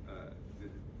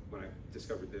when I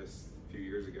discovered this a few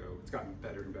years ago, it's gotten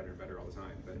better and better and better all the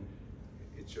time. But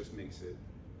it just makes it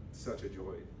such a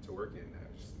joy to work in.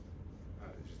 I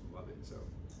just love it. So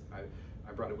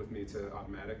I brought it with me to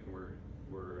Automatic, and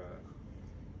we're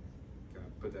gonna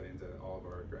put that into all of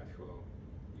our GraphQL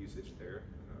usage there.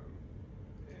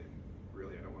 And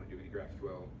really, I don't want to do any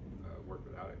GraphQL work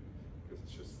without it, because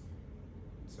it's just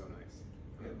so nice.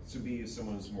 To be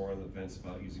someone who's more on the fence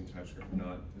about using TypeScript or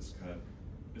not, this kind of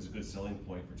is a good selling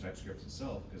point for TypeScript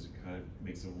itself, because it kind of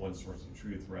makes it one source of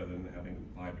truth rather than having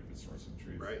 5 different sources of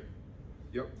truth. Right.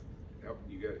 Yep,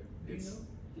 you get it. Do you know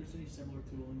if there's any similar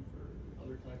tooling for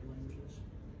other type of languages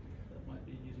that might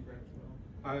be using GraphQL?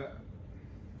 I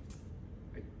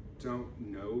don't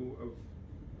know of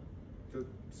the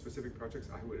specific projects.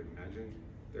 I would imagine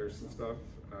there's some stuff.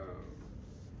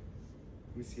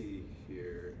 Let me see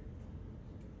here.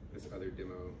 This other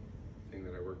demo thing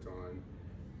that I worked on.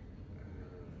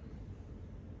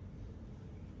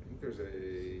 I think there's a.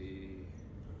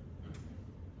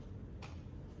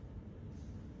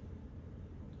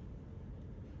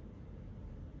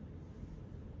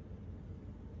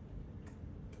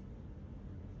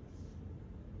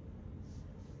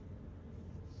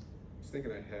 I was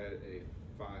thinking I had a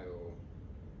file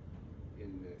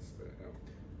in this, but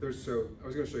so I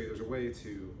was going to show you. There's a way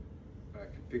to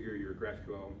configure your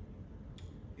GraphQL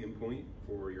endpoint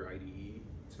for your IDE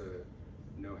to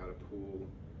know how to pull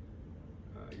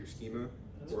your schema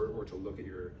or to look at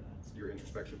your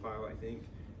introspection file, I think,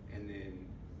 and then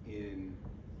in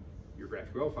your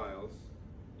GraphQL files,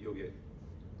 you'll get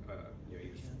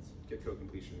you just get code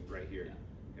completion right here,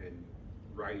 and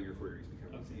writing your queries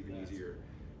becomes even easier.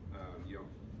 You don't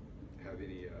have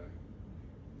any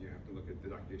you have to look at the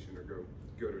documentation or go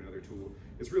to another tool.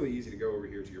 It's really easy to go over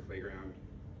here to your playground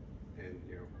and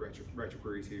write your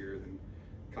queries here, then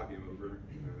copy them over,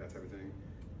 that type of thing.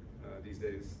 These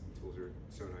days, the tools are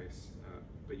so nice,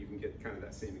 but you can get kind of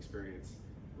that same experience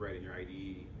right in your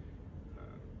IDE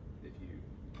if you can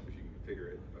configure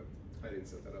it. But I didn't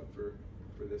set that up for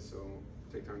this, so it'll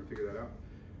take time to figure that out.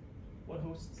 What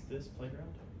hosts this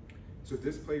playground? So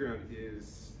this playground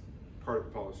is part of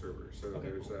Apollo server. So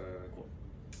there's cool.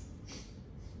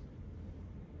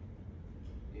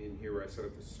 In here where I set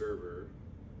up the server,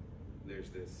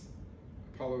 there's this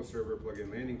Apollo server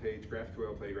plugin landing page,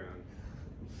 GraphQL playground.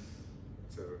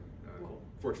 So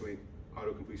fortunately,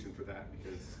 auto completion for that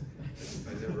because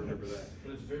I never remember that.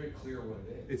 But it's very clear what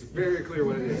it is. It's very clear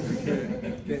what it is. You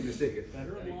can't mistake it.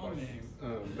 Better a long name.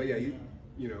 But yeah,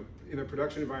 you know, in a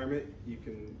production environment, you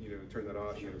can turn that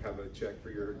off. You know, have a check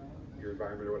for your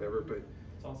environment or whatever. But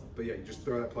It's awesome. But yeah, you just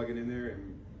throw that plugin in there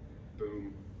and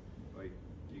boom, like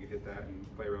you can hit that and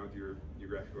play around with your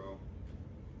GraphQL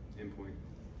endpoint.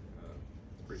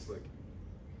 It's pretty slick.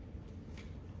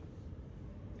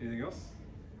 Anything else?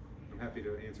 I'm happy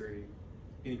to answer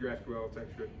any GraphQL,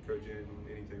 TypeScript, CodeGen,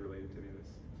 anything related to any of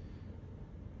this.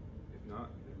 If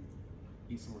not, then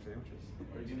eat some more sandwiches.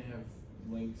 Are you gonna have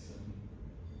links and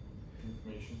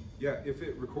information? Yeah, if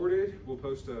it recorded, we'll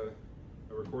post a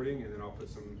recording, and then I'll put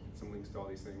some links to all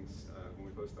these things when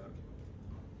we post that.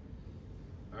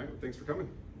 All right, well, thanks for coming.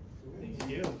 Thank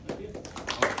you.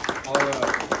 I'll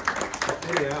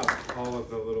edit out all of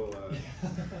the little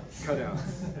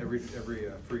cutouts, every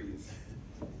freeze.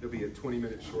 There'll be a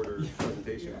 20-minute shorter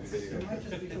presentation video. It might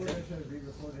just be shorter to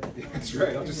re-record it. Yeah, that's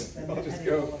right. I'll just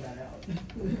go. All of that out.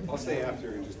 I'll stay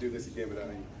after and just do this again without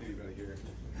anybody here.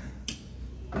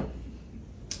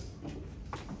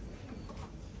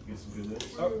 Get some good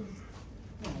notes. Oh.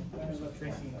 That's what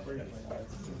Tracy and Corey did.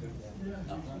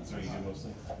 So you do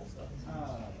mostly?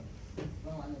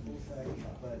 Well, I'm a full stack,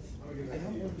 but I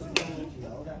don't work with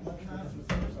GraphQL that much now, so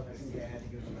I had to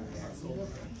go to my React. So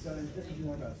this is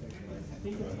more about social. I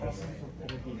think it's awesome for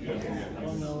people who I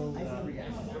don't know. I know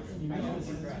React. I know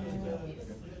it's GraphQL.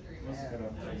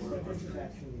 This is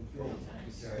actually good.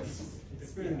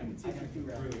 It's very nice. I don't do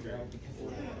GraphQL because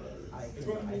I It's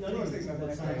one of those things I've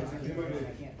been saying.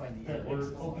 I can't find the That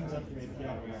errors. opens up your API.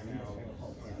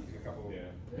 A couple.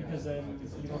 Yeah. Because then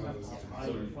you don't have to tie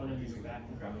your front end and your back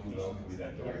end. GraphQL can be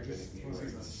that dark, but if you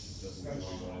doesn't know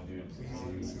what you want to do, it's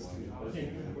easy.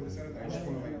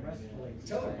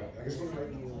 Tell them about it. I guess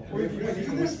well, if you're not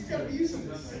using this, you gotta be using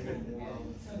this.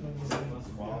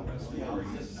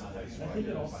 I think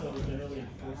it also generally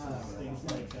enforces things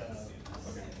like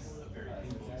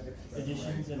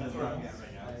additions and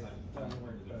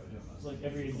like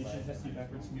every addition has to be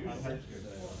backwards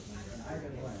compatible. I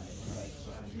really want to, like,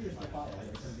 here's the file or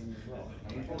something as well.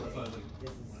 This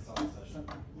is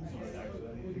something,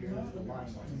 here's the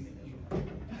line.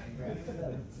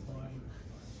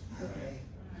 Okay.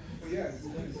 Well, yeah,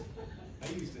 I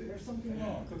used it. There's something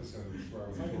wrong. Clip this over before I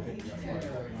was It's like an H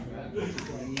error.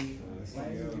 Why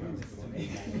is it doing this to me?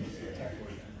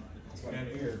 That's why I'm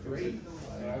here. Great.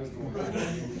 I was the one.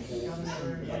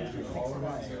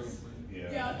 Yeah.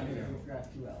 I mean, with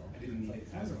GraphQL. I didn't need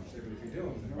as much there, but if you're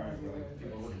dealing with an environment where like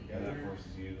people work And together, that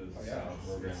forces you to Oh, yeah. style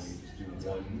programming, you just do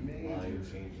one line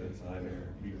change at a time and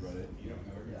rerun it. you don't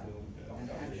know every Yeah. field.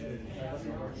 And actually, I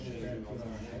wasn't working with GraphQL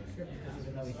and TypeScript because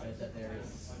even though he said that that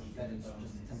is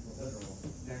just a template literal,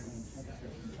 apparently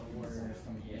TypeScript or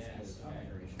some of his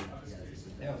configuration.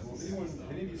 Yeah, well, if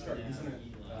any of you start using it,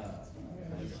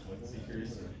 be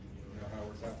curious to know how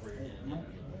it works out for you.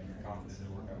 You're confident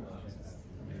it'll work out well.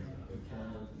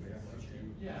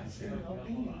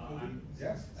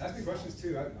 Yeah, ask me questions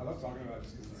too. I love talking about it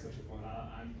just because it's such a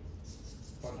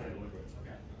fun thing to work with.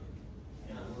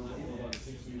 We're about 6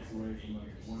 weeks away from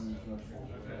like one introduction.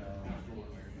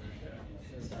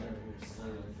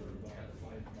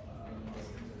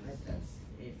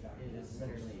 It is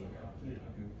literally,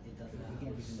 it doesn't, you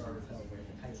can't even tell where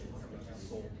the type is. I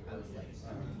was like,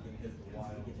 because the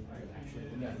why you get to actually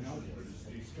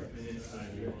script.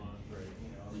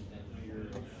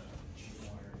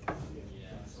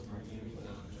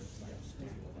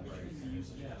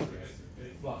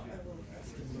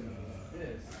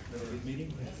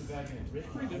 Meeting, it's the guy getting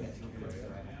written. Pretty good.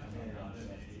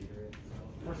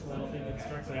 First of all, I don't think it's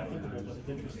directly applicable, but it's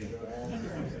interesting. I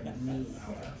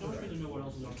don't really know what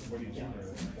else is on the board.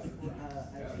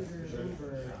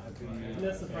 And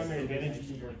that's the primary advantage of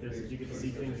something like this, is you get to see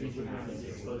things you wouldn't normally be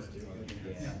exposed to.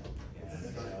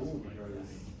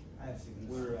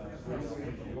 We're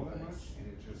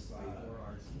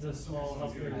It's a small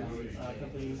healthcare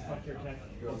company, healthcare tech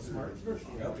called Smart.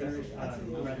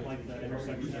 We're at like the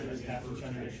intersection of this path and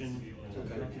China mission.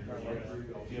 Not too far away.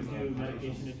 We do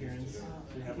medication adherence.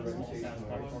 We have a small SaaS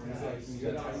platform.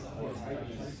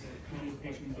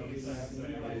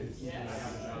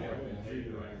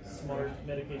 Smart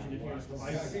medication adherence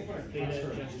device, data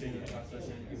ingestion and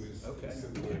processing. Okay.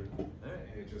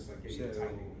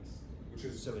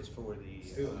 So it's for the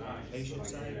patient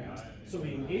side? So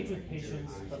we engage with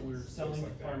patients, but we're selling to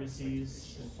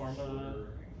pharmacies and pharma.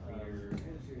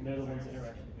 They're the ones that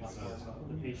interact with the platform.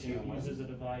 The patient uses a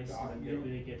device and then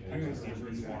they get access to the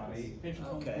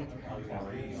Okay.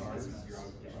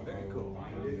 Very cool.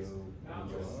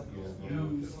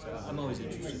 So I'm always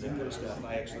interested in that kind of stuff.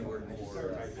 I actually worked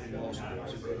for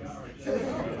hospitals for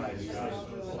 5 years.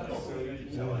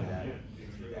 So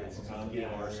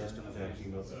our system of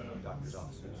doctor's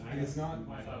offices. I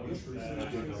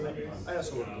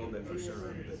also worked a little bit for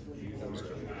Sir, but that was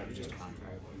just a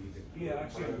contract. Yeah,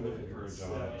 actually, I'm looking for a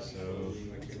job, so.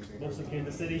 Mostly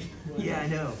Kansas City. Yeah, I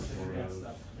know.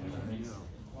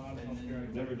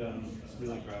 Never done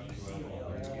really GraphQL.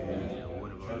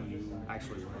 One of our,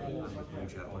 actually,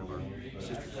 Moonshot, one of our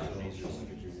sister companies is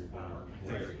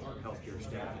very healthcare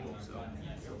staffing, so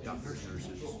doctors,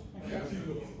 nurses,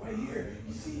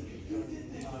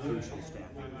 crucial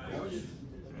staffing, of course.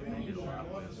 And they did a lot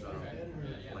with,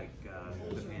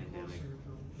 the pandemic,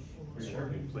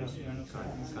 placing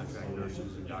contract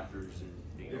nurses and doctors and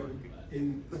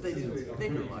but they do a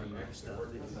lot of great stuff.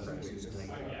 They do crisis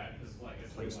type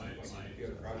placements,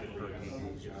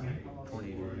 hurricanes,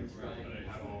 tornadoes. I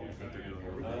think they're doing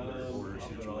everything with the border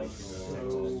situation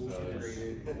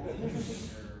in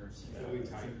Texas.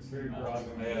 Very broad.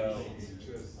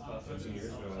 About 15 years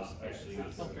ago, I was actually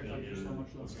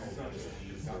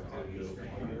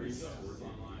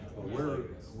Well,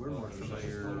 we're more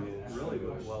familiar, really,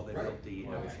 with, well, they built the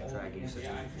ocean tracking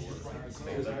system for all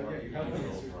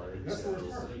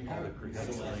the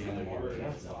credentialing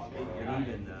and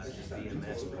even just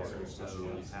VMS part, so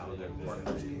how their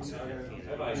partners can set up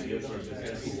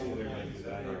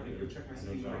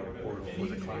portal for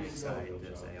the client side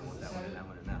to say, I want that one and that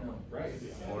one and that one.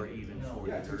 Or even for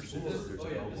the nurses, there's a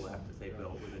mobile app that they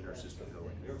built where the nurses can go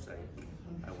in and say,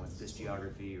 I want this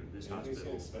geography or this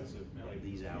hospital,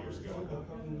 these hours.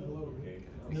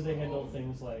 Do they handle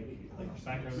things like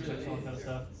background checks, all that kind of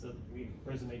stuff? So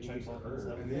resume checks, all that kind of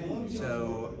stuff?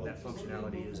 So that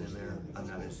functionality is in there. I'm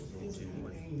not as in tune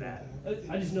with that.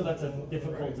 I just know that's a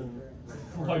difficult and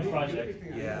large project.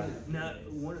 Yeah. Now,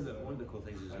 one of the cool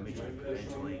things is I mentioned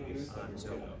credentialing.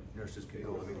 So nurses can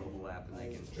go on the mobile app and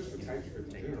they can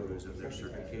take photos of their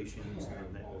certifications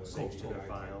and that saves to their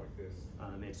file.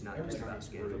 It's not just about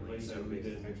scheduling, so they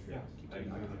can keep their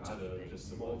documents up to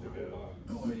date.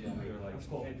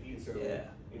 Yeah.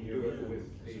 I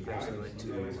actually went to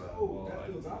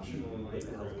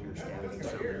healthcare staffing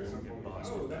summit in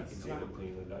Boston.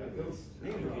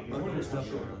 Cool stuff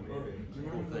going on.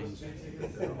 Cool things.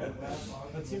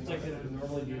 That seems like it would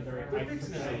normally be a very high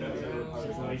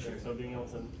situation, so being able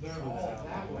to move that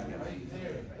out.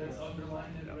 That's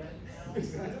underlined in red.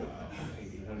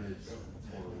 1800s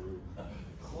for a roof.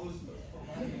 Close the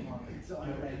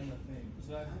thing.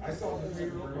 I saw the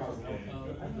real problem.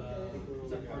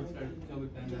 Was that part of the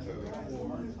COVID pandemic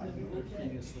or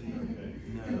previously?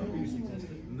 No.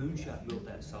 Moonshot built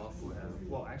that software.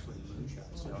 Well, actually,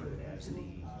 Moonshot started as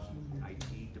the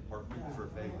IT department for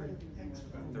Favorite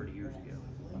 30 years ago.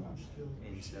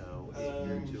 And so it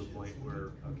grew to a point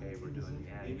where, okay, we're doing the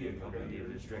admin, the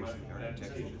administration, the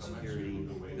architecture, the security,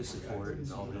 the support,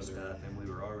 and all this stuff. And we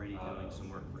were already doing some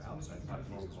work for outside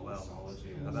companies as well.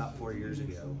 About 4 years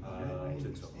ago, it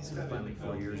took so finally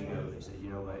 4 years ago, they said, you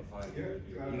know what,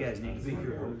 you guys need to be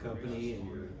your own company.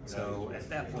 And so at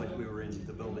that point, we were in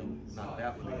the building, not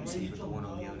that one that you see, but the one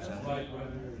on the other side.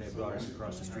 And they brought us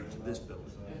across the street to this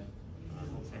building.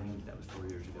 And that was 4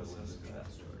 years ago when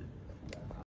that started.